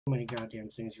So many goddamn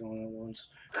things going on at once.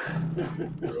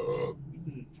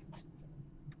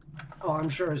 Oh, I'm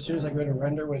sure as soon as I go to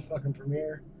render with fucking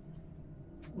Premiere,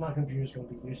 my computer's gonna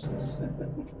be useless.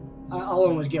 I'll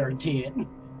almost guarantee it.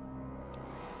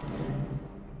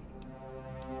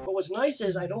 But what's nice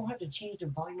is I don't have to change the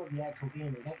volume of the actual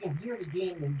game. Like, I can hear the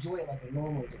game and enjoy it like a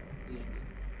normal game.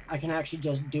 I can actually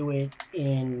just do it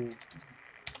in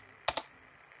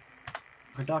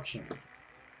production.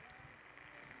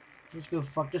 Let's go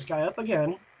fuck this guy up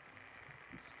again.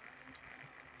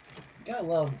 Gotta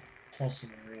love test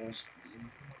scenarios.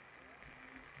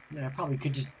 I probably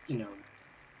could just, you know,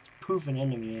 poof an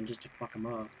enemy and just to fuck him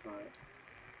up, but...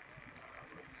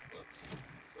 Let's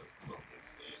test the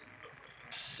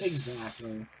scene.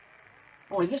 Exactly.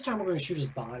 Only this time we're going to shoot his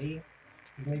body.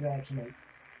 Maybe I actually might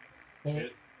hit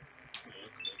it.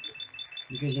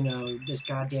 Because, you know, this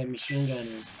goddamn machine gun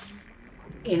is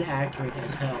inaccurate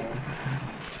as hell.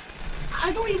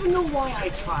 I don't even know why I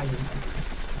try it.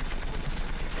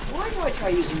 Why do I try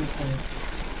using these things?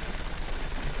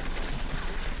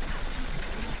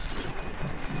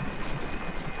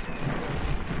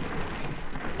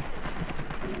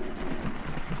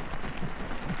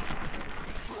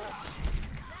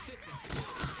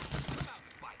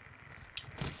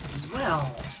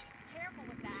 Well,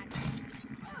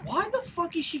 why the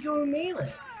fuck is she going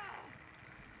melee?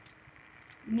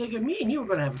 Nigga, me and you were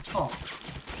gonna have a talk.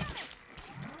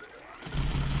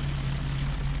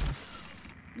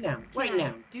 Now, right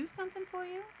now. Do something for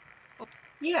you?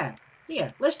 Yeah,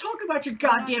 let's talk about your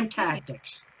goddamn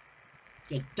tactics.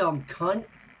 You dumb cunt.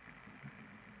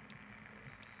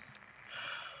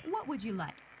 What would you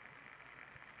like?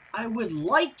 I would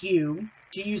like you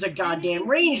to use a goddamn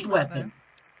ranged weapon.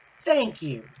 Thank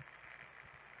you.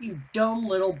 You dumb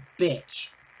little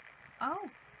bitch. Oh.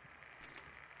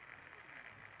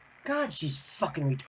 God, she's fucking